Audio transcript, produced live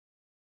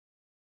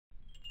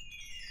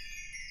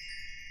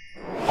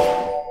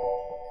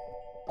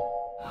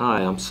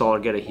Hi, I'm Saul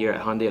Argueta here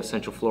at Hyundai of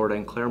Central Florida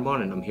in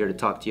Claremont, and I'm here to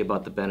talk to you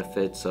about the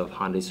benefits of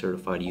Hyundai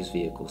certified used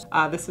vehicles.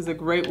 This is a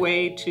great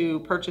way to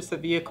purchase a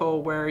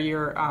vehicle where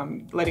you're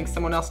letting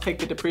someone else take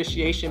the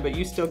depreciation, but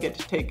you still get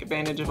to take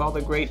advantage of all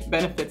the great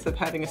benefits of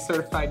having a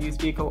certified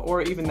used vehicle,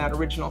 or even that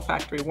original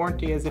factory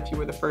warranty as if you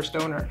were the first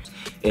owner.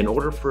 In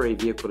order for a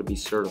vehicle to be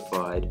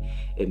certified,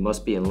 it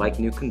must be in like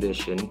new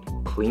condition,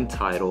 clean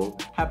title,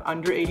 have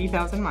under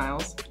 80,000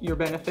 miles. Your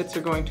benefits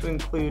are going to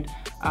include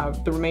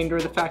the remainder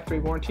of the factory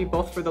warranty,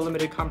 both for the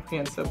limited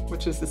comprehensive,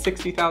 which is the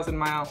 60,000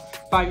 mile,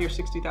 5-year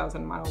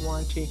 60,000 mile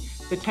warranty,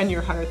 the 10-year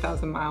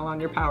 100,000 mile on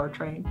your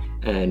powertrain.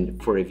 And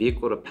for a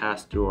vehicle to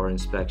pass through our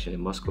inspection, it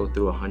must go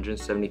through a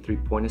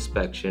 173-point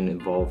inspection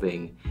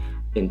involving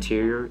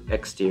interior,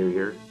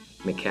 exterior,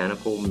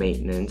 mechanical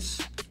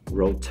maintenance,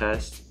 road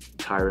test,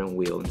 tire and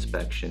wheel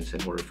inspections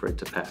in order for it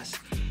to pass.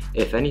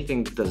 If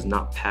anything does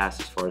not pass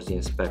as far as the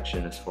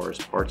inspection, as far as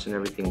parts and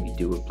everything, we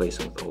do replace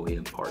them with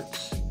OEM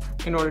parts.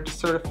 In order to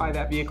certify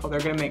that vehicle,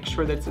 they're going to make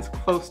sure that it's as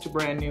close to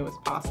brand new as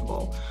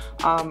possible.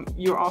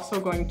 You're also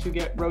going to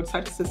get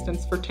roadside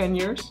assistance for 10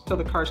 years, till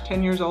the car's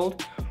 10 years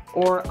old,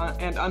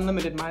 and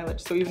unlimited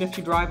mileage. So even if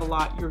you drive a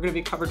lot, you're going to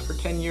be covered for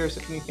 10 years.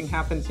 If anything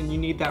happens and you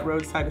need that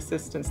roadside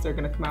assistance, they're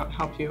going to come out and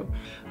help you.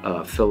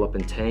 Fill up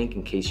and tank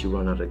in case you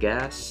run out of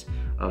gas,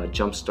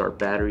 jump start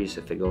batteries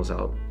if it goes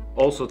out.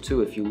 Also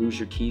too, if you lose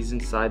your keys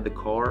inside the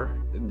car,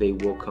 they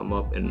will come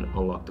up and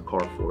unlock the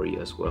car for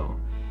you as well.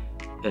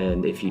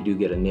 And if you do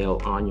get a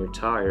nail on your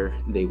tire,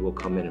 they will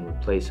come in and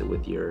replace it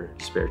with your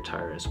spare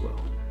tire as well.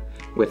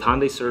 With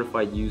Hyundai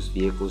certified used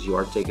vehicles, you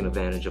are taking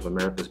advantage of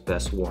America's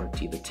best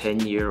warranty, the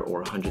 10-year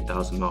or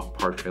 100,000 mile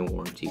powertrain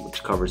warranty,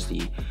 which covers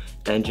the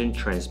engine,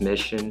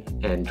 transmission,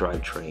 and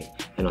drivetrain.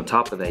 And on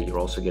top of that, you're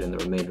also getting the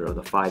remainder of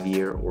the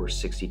 5-year or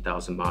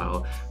 60,000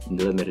 mile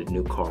limited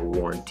new car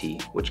warranty,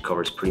 which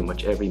covers pretty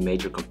much every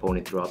major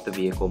component throughout the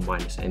vehicle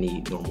minus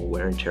any normal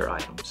wear and tear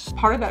items.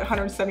 Part of that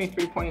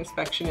 173-point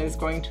inspection is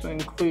going to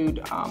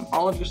include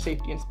all of your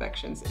safety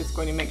inspections. It's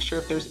going to make sure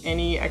if there's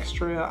any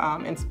extra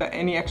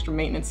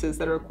maintenances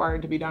that are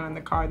required to be done in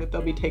the car, that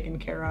they'll be taken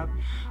care of.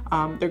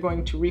 They're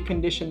going to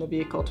recondition the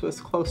vehicle to as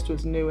close to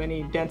as new.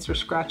 Any dents or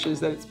scratches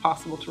that it's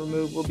possible to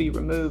remove will be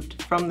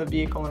removed from the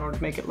vehicle in order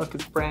to make it look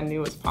as brand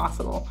new as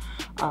possible.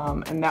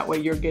 And that way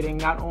you're getting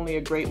not only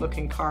a great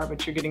looking car,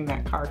 but you're getting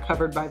that car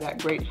covered by that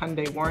great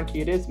Hyundai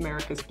warranty. It is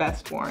America's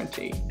best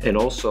warranty. And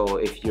also,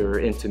 if you're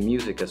into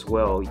music as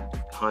well,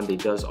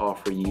 Hyundai does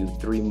offer you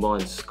 3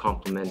 months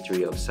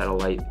complimentary of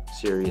satellite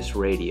Sirius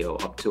radio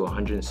up to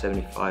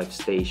 175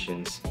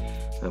 stations.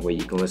 That way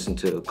you can listen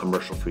to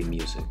commercial-free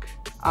music.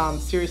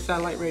 Sirius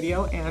satellite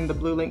radio and the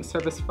Blue Link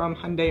service from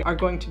Hyundai are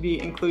going to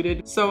be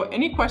included. So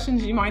any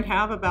questions you might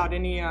have about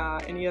any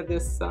of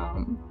this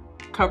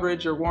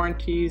coverage or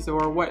warranties,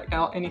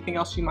 or anything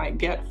else you might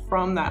get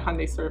from that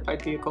Hyundai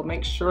certified vehicle,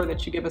 make sure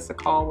that you give us a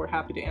call. We're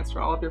happy to answer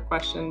all of your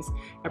questions.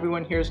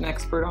 Everyone here is an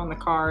expert on the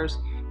cars.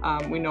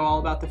 We know all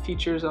about the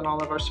features on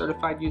all of our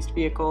certified used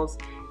vehicles,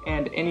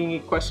 and any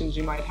questions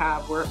you might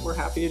have, we're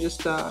happy to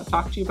just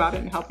talk to you about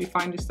it and help you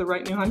find just the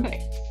right new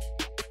Hyundai.